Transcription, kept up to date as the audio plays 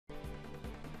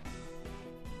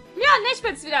und ich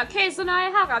bin's wieder,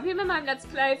 Haram, hier mit meinem Let's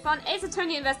Play von Ace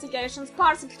Attorney Investigations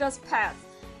Prosecutor Path.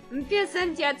 Und wir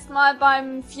sind jetzt mal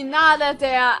beim Finale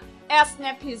der ersten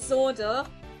Episode.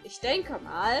 Ich denke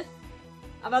mal.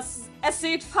 Aber es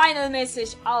sieht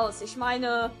finalmäßig aus. Ich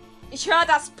meine, ich höre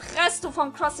das Presto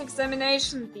vom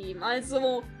Cross-Examination Beam.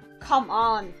 Also, come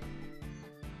on.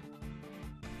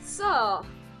 So.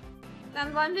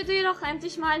 Dann wollen wir dir doch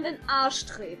endlich mal in den Arsch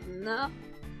treten, ne?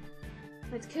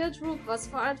 It killed Rook was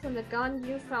fired from the gun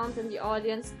you found in the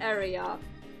audience area.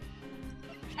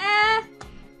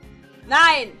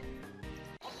 Nein!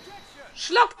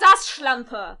 Schluck das,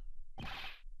 Schlampe!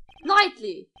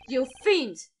 Knightley, you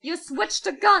fiend! You switched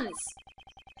the guns!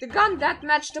 The gun that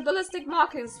matched the ballistic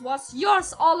markings was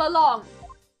yours all along!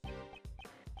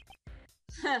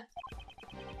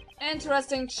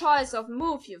 Interesting choice of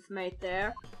move you've made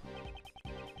there.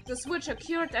 The switch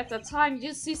occurred at the time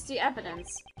you seized the evidence.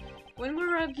 When we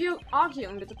were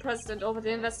arguing with the president over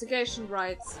the investigation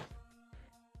rights.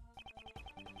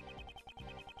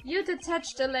 You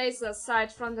detached the laser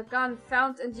sight from the gun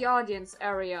found in the audience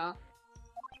area.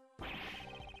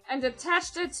 And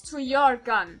attached it to your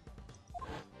gun.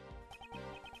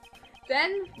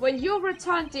 Then, when you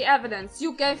returned the evidence,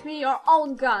 you gave me your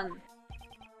own gun.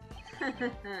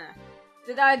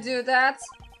 Did I do that?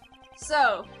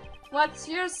 So, what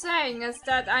you're saying is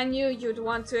that I knew you'd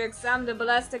want to examine the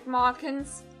ballistic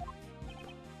markings?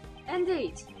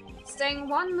 Indeed. Staying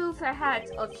one move ahead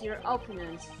of your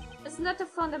opponent. Isn't that a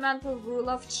fundamental rule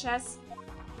of chess?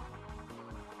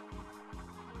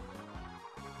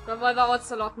 Revolver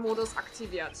Ocelot Modus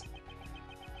aktiviert.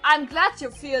 I'm glad you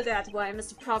feel that way,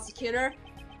 Mr. Prosecutor.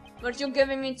 But you're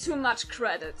giving me too much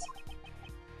credit.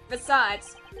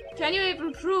 Besides, can you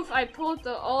even prove I pulled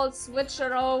the old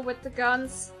switcheroo with the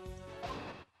guns?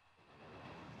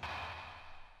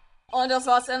 Und das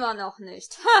war's immer noch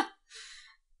nicht. Ha!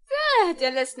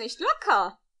 Der lässt nicht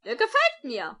locker. Der gefällt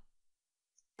mir.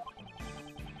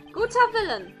 Guter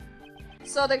Willen.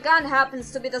 So the gun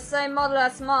happens to be the same model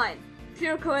as mine.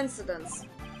 Pure coincidence.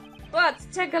 But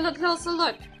take a closer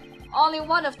look. Only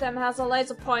one of them has a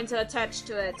laser pointer attached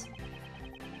to it.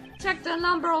 Check the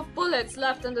number of bullets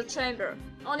left in the chamber.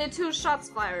 Only 2 shots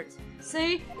fired.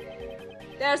 See?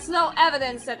 There's no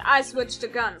evidence that I switched the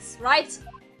guns, right?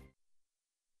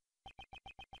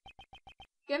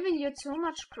 Giving you too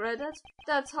much credit?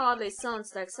 That hardly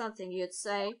sounds like something you'd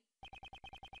say.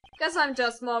 Guess I'm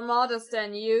just more modest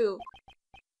than you.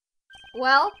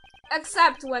 Well,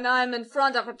 except when I'm in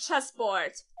front of a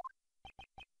chessboard.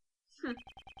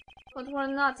 But we're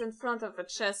not in front of a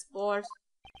chessboard.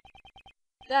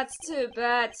 That's too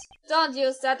bad. Don't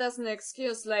use that as an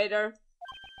excuse later.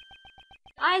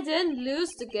 I didn't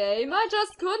lose the game, I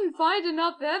just couldn't find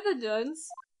enough evidence.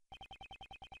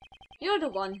 You're the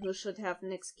one who should have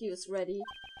an excuse ready.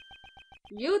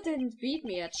 You didn't beat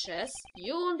me at chess,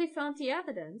 you only found the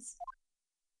evidence.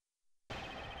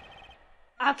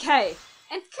 Okay,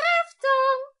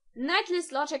 Entkräftung!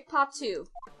 Knightley's Logic Part 2.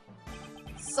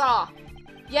 So,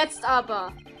 jetzt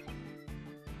aber.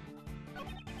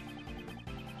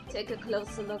 Take a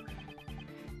closer look.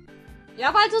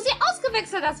 Ja, weil du sie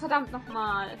ausgewechselt hast, verdammt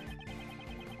nochmal.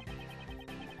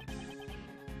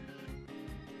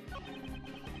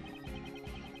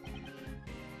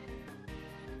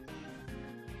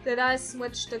 Did I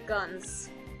switch the guns?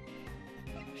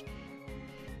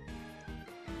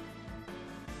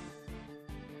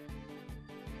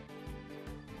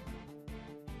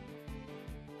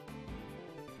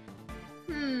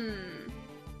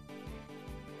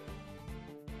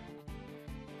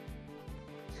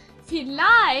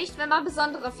 Vielleicht, wenn man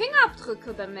besondere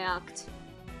Fingerabdrücke bemerkt.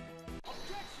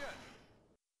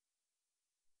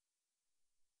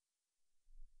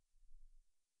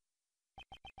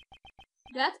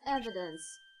 That evidence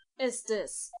is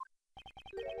this.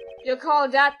 You call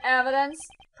that evidence?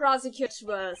 Prosecutor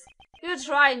Path. You're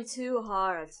trying too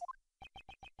hard.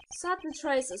 Certain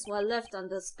traces were left on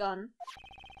this gun.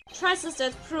 Traces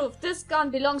that prove this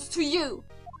gun belongs to you.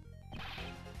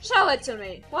 Show it to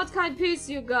me. What kind of piece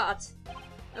you got?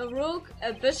 A rook?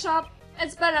 A bishop?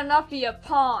 It's better not be a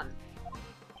pawn.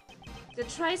 The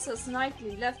traces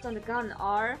Knightley left on the gun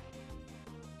are...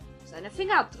 seine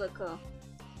Fingerabdrücke.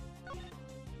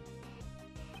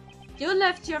 You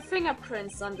left your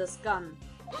fingerprints on this gun.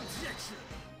 Objection.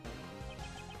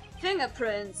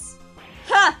 Fingerprints?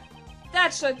 Ha!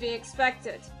 That should be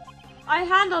expected. I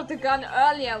handled the gun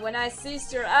earlier when I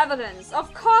seized your evidence.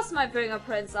 Of course my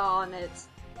fingerprints are on it.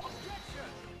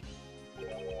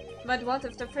 But what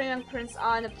if the fingerprints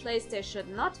are in a place they should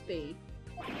not be?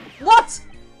 What?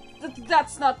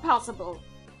 That's not possible.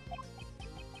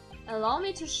 Allow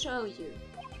me to show you.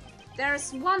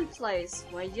 There's one place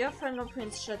where your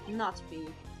fingerprints should not be.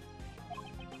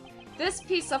 This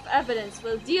piece of evidence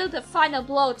will deal the final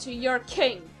blow to your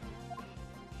king.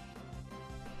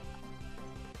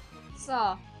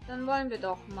 So, dann wollen wir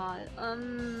doch mal.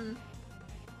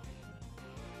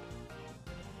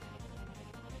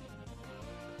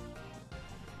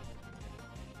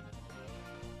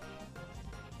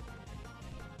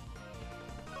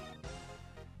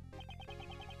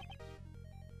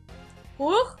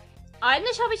 Huch!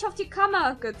 Eigentlich habe ich auf die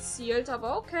Kamera gezielt,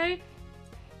 aber okay.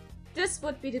 This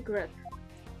would be the grip.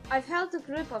 I've held the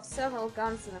grip of several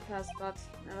guns in the past, but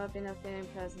never been a game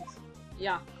present.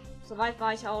 Ja, soweit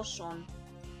war ich auch schon.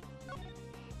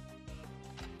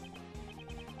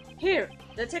 Here,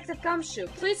 Detective Gumshoe,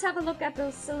 please have a look at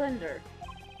the cylinder.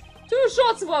 2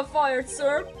 shots were fired,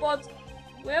 sir, but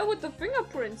where would the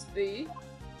fingerprints be?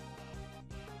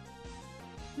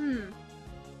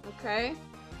 Okay.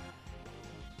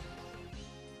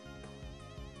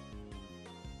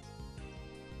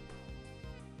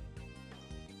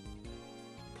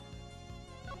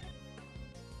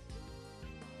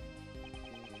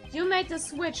 You made the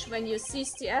switch when you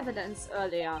seized the evidence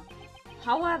earlier.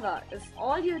 However, if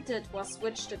all you did was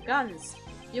switch the guns,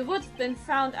 you would have been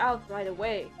found out right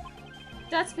away.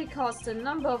 That's because the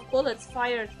number of bullets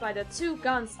fired by the 2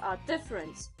 guns are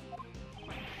different.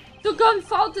 The gun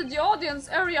found in the audience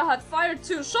area had fired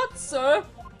 2 shots, sir!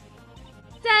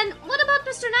 Then, what about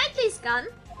Mr. Knightley's gun?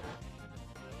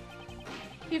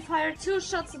 He fired 2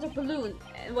 shots at a balloon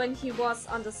when he was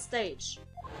on the stage.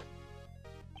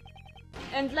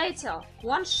 And later,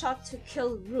 1 shot to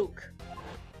kill Rook.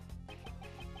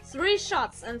 3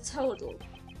 shots in total,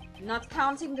 not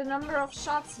counting the number of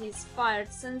shots he's fired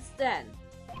since then.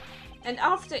 And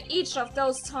after each of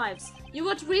those times, you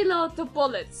would reload the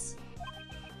bullets.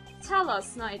 Tell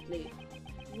us, Knightley,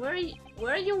 were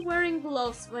you wearing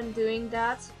gloves when doing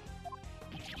that?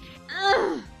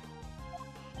 Ugh.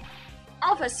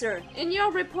 Officer, in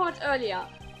your report earlier,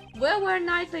 where were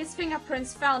Knightley's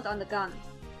fingerprints found on the gun?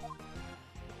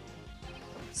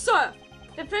 Sir,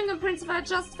 the fingerprints were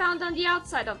just found on the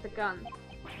outside of the gun.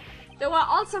 They were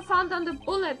also found on the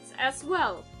bullets as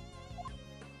well.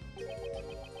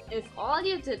 If all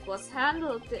you did was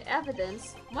handle the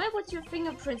evidence, why would your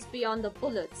fingerprints be on the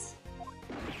bullets?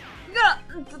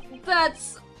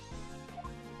 That's...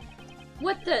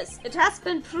 With this, it has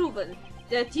been proven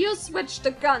that you switched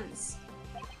the guns.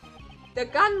 The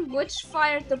gun which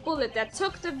fired the bullet that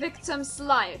took the victim's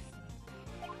life.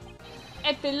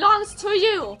 It belongs to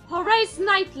you, Horace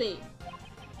Knightley.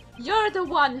 You're the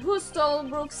one who stole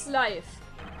Rook's life.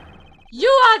 You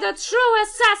are the true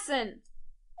assassin.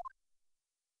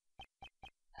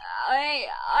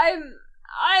 I'm...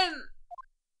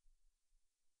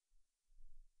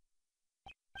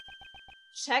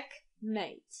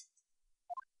 Checkmate.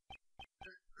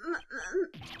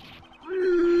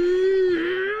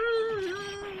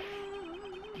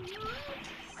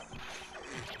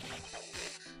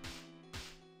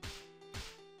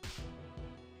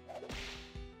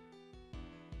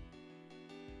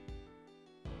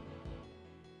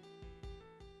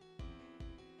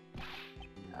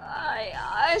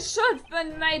 I should have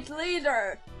been made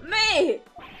leader. Me!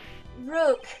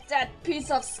 Rook, that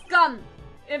piece of scum.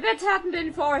 If it hadn't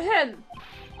been for him,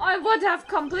 I would have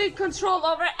complete control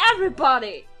over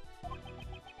everybody.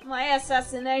 My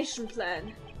assassination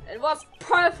plan, it was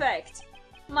perfect.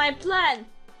 My plan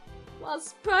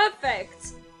was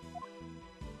perfect.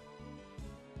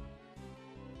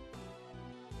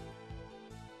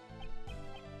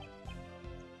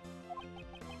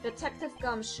 Detective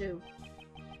Gumshoe,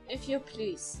 if you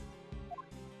please.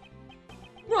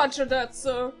 Roger that,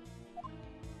 sir.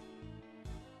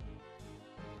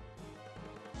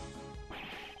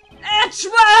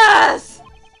 Edgeworth!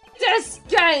 This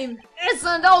game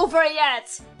isn't over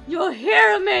yet! You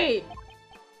hear me?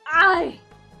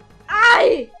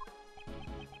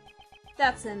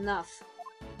 That's enough.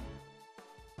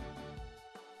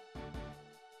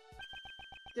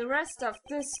 The rest of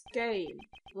this game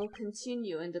will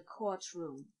continue in the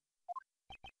courtroom.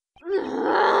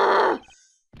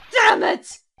 Damn it!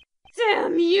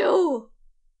 Damn you!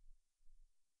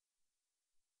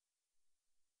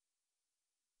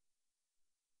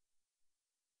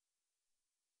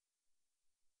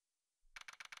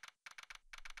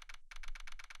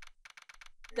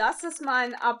 Das ist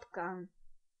mein Abgang.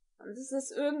 Und es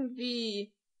ist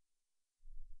irgendwie...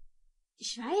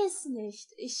 Ich weiß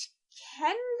nicht. Ich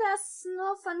kenne das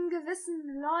nur von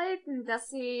gewissen Leuten, dass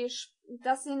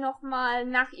sie nochmal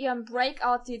nach ihrem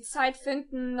Breakout die Zeit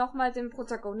finden, nochmal dem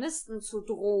Protagonisten zu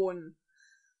drohen.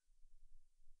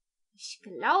 Ich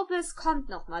glaube, es kommt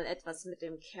noch mal etwas mit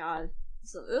dem Kerl.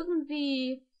 So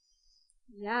irgendwie...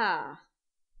 Ja.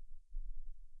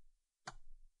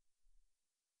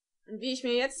 Und wie ich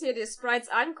mir jetzt hier die Sprites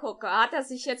angucke, hat er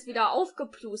sich jetzt wieder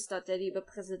aufgeplustert, der liebe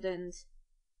Präsident.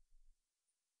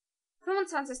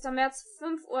 25. März,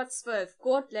 5:12 Uhr,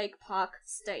 Gold Lake Park,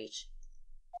 Stage.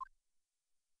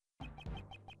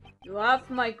 You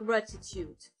have my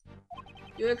gratitude.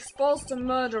 You exposed a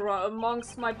murderer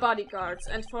amongst my bodyguards,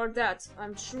 and for that,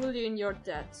 I'm truly in your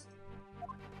debt.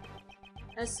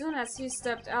 As soon as he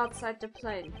stepped outside the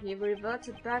plane, he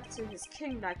reverted back to his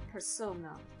king-like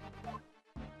persona.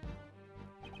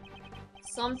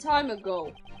 Some time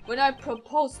ago, when I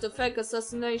proposed the fake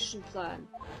assassination plan.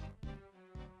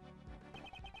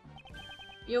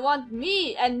 You want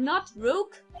me and not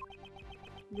Rook?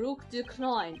 Rook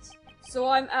declined, so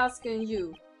I'm asking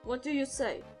you, what do you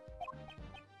say?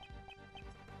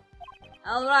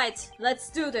 Alright,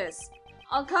 let's do this.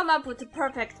 I'll come up with the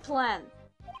perfect plan.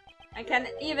 I can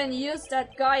even use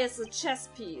that guy as a chess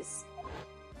piece.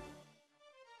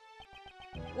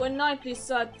 When Knightley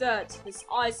said that, his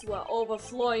eyes were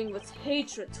overflowing with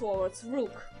hatred towards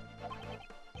Rook.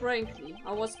 Frankly,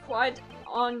 I was quite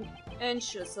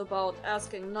anxious about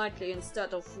asking Knightley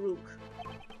instead of Rook.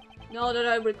 Now that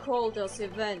I recall those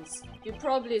events, you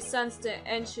probably sensed the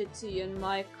anxiety in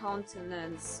my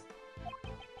countenance.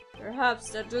 Perhaps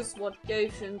that is what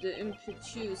gave him the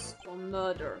impetus for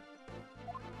murder.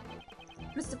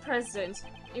 Mr. President,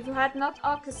 if you had not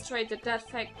orchestrated that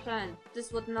fake plan,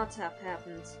 this would not have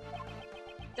happened.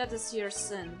 That is your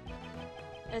sin.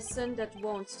 A sin that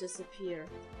won't disappear.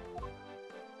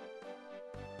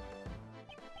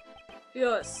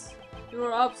 Yes, you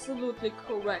are absolutely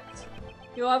correct.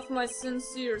 You have my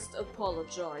sincerest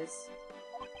apologies.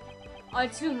 I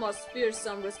too must bear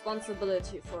some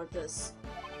responsibility for this.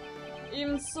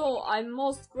 Even so, I'm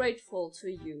most grateful to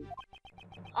you.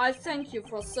 I thank you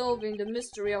for solving the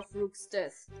mystery of Rook's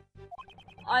death.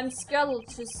 I'm scheduled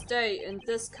to stay in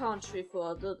this country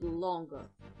for a little longer.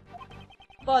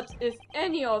 But if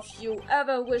any of you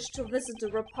ever wish to visit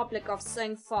the Republic of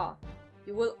Sengfa,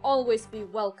 you will always be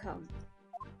welcome.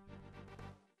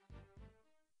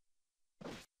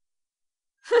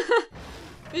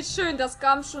 Wie schön, dass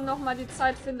Gam schon nochmal die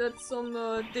Zeit findet zum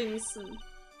Dingsen.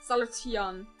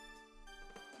 Salutieren.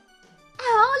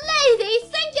 Oh, lady!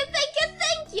 Thank you, thank you,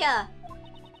 thank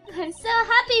you! I'm so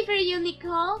happy for you,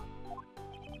 Nicole.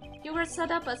 You were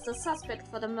set up as the suspect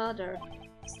for the murder.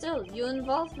 Still, your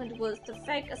involvement with the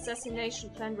fake assassination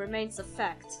plan remains a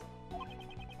fact.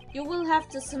 You will have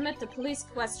to submit the police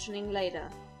questioning later.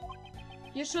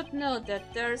 You should know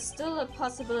that there is still a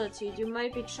possibility you may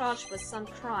be charged with some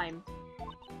crime.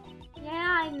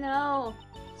 Yeah, I know.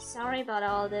 Sorry about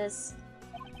all this.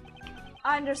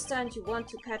 I understand you want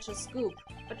to catch a scoop,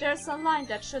 but there's a line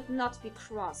that should not be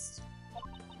crossed.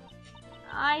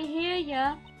 I hear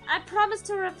ya. I promise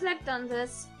to reflect on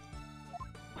this.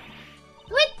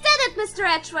 We did it, Mr.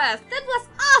 Edgeworth! That was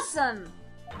awesome!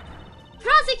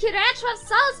 Prosecutor Edgeworth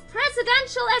solves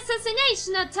presidential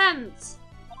assassination attempt!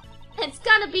 It's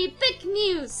gonna be big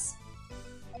news!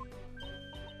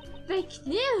 Big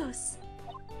news?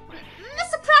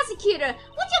 Mr. Prosecutor,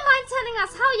 would you mind telling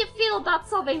us how you feel about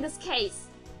solving this case?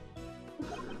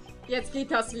 Jetzt geht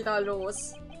das wieder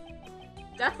los.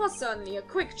 That was certainly a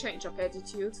quick change of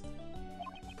attitude.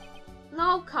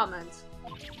 No comment.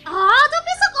 Ah, don't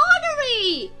be so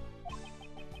ornery!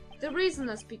 The reason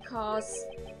is because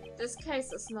this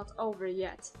case is not over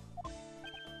yet.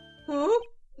 Huh?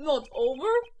 Not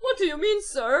over? What do you mean,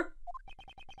 sir?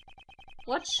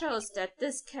 What shows that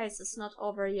this case is not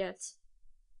over yet?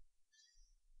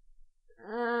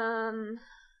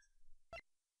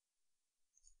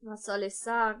 Was soll ich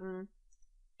sagen?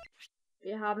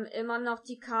 Wir haben immer noch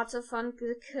die Karte von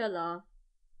The Killer.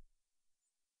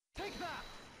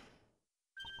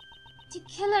 The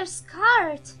killer's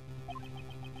card!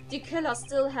 The killer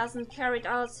still hasn't carried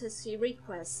out his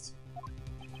request.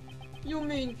 You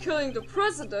mean killing the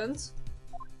president?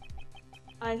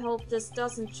 I hope this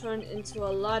doesn't turn into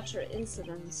a larger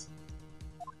incident.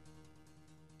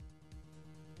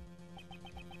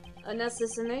 An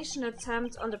assassination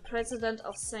attempt on the president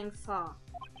of Sengfa.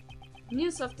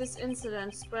 News of this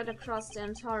incident spread across the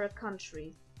entire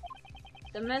country.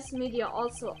 The mass media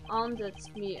also hounded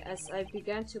me as I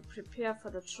began to prepare for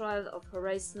the trial of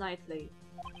Horace Knightley.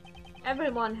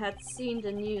 Everyone had seen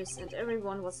the news and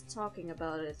everyone was talking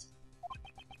about it.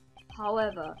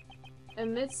 However,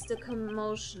 amidst the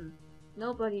commotion,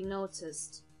 nobody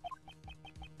noticed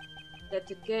that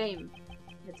the game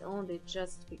had only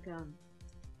just begun.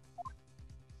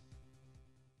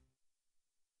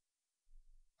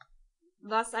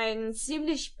 was ein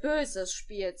ziemlich böses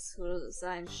Spiel zu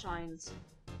sein scheint.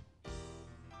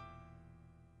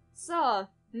 So,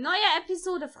 neue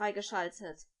Episode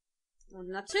freigeschaltet. Und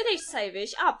natürlich save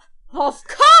ich ab. Of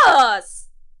course!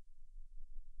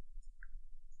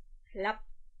 Klapp.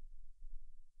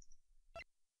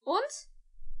 Und?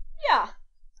 Ja,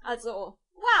 also,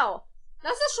 wow.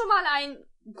 Das ist schon mal ein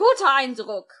guter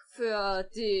Eindruck für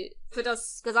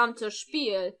das gesamte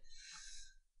Spiel.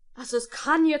 Also es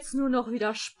kann jetzt nur noch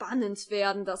wieder spannend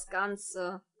werden, das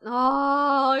Ganze.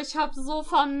 Oh, ich hab so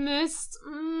vermisst.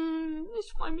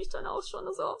 Ich freue mich dann auch schon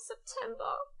so auf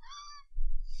September.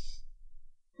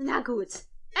 Na gut.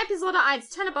 Episode 1,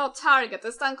 Turnabout Target,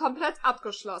 ist dann komplett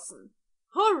abgeschlossen.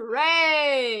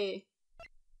 Hooray!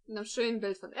 Mit einem schönen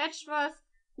Bild von Edgeworth.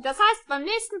 Das heißt, beim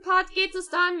nächsten Part geht es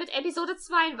dann mit Episode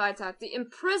 2 weiter, The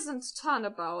Imprisoned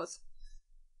Turnabout.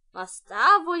 Was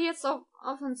da wohl jetzt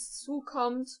auf uns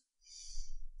zukommt?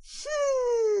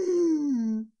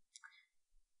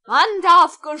 Man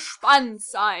darf gespannt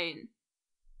sein.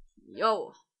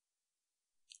 Jo.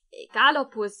 Egal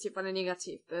ob positiv oder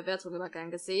negativ, Bewertung immer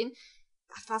gern gesehen.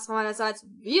 Das war's von meiner Seite.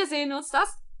 Wir sehen uns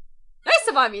das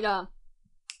nächste Mal wieder.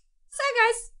 Say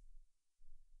guys!